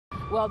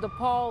Well,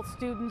 DePaul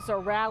students are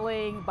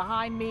rallying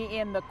behind me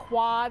in the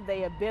quad.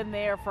 They have been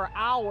there for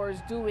hours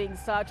doing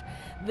such.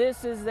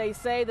 This is, they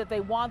say that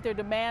they want their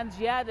demands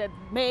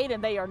made,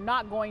 and they are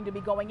not going to be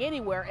going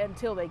anywhere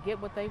until they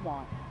get what they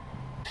want.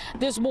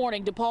 This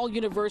morning, DePaul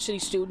University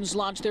students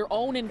launched their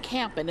own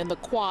encampment in the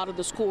quad of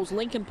the school's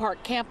Lincoln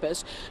Park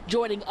campus,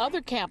 joining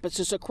other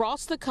campuses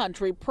across the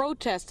country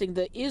protesting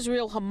the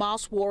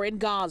Israel-Hamas war in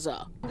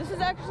Gaza. This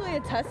is actually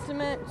a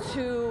testament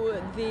to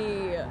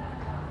the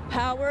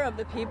power of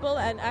the people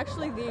and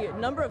actually the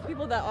number of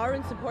people that are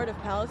in support of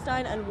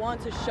Palestine and want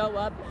to show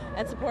up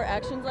and support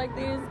actions like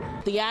these.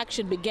 The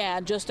action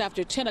began just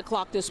after 10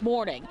 o'clock this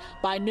morning.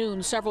 By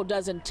noon, several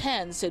dozen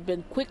tents had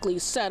been quickly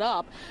set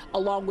up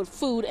along with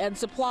food and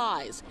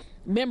supplies.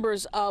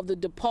 Members of the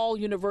DePaul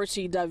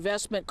University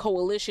Divestment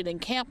Coalition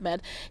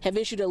encampment have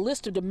issued a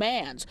list of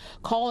demands,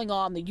 calling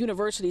on the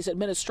university's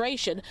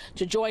administration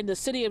to join the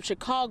city of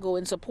Chicago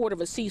in support of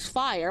a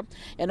ceasefire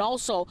and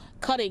also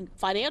cutting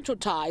financial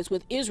ties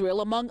with Israel,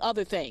 among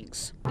other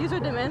things. These are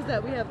demands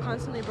that we have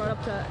constantly brought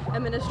up to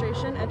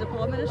administration and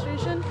DePaul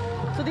administration,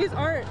 so these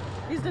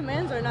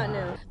demands are not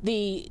new.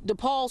 The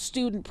DePaul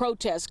student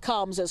protest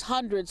comes as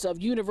hundreds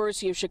of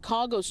University of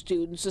Chicago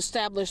students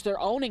establish their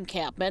own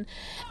encampment,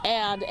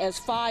 and as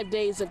 5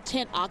 days of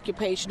tent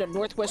occupation at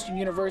Northwestern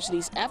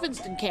University's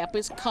Evanston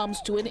campus comes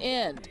to an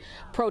end.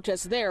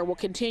 Protests there will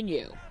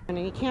continue.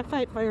 And you can't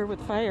fight fire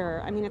with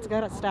fire. I mean, it's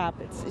got to stop.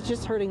 It's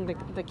just hurting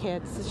the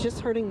kids. It's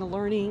just hurting the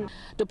learning.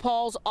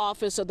 DePaul's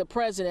Office of the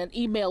President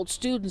emailed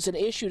students and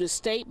issued a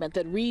statement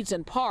that reads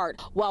in part,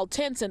 while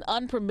tents and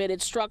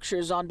unpermitted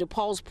structures on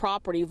DePaul's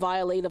property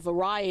violate a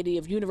variety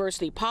of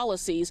university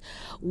policies,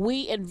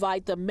 we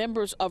invite the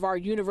members of our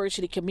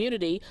university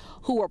community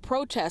who are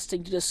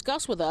protesting to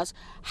discuss with us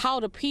how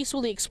to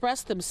peacefully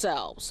express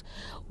themselves.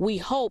 We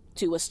hope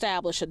to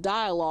establish a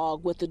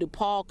dialogue with the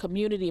DePaul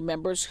community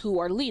members who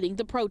are leading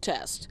the protest.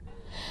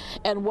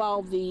 And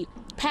while the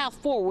path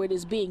forward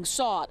is being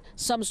sought,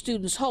 some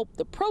students hope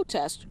the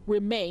protests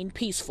remain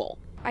peaceful.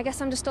 I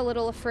guess I'm just a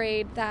little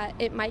afraid that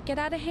it might get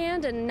out of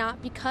hand, and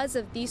not because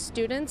of these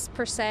students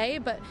per se,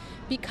 but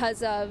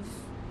because of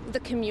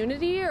the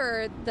community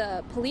or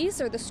the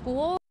police or the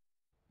school.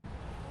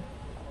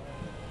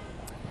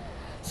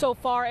 So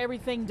far,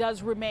 everything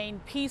does remain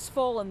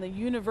peaceful, and the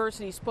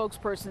university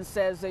spokesperson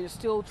says they're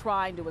still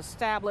trying to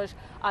establish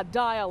a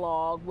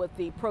dialogue with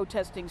the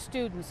protesting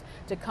students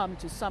to come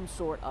to some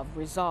sort of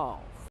resolve.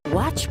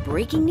 Watch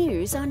breaking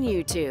news on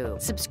YouTube.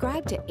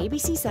 Subscribe to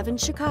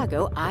ABC7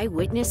 Chicago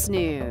Eyewitness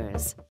News.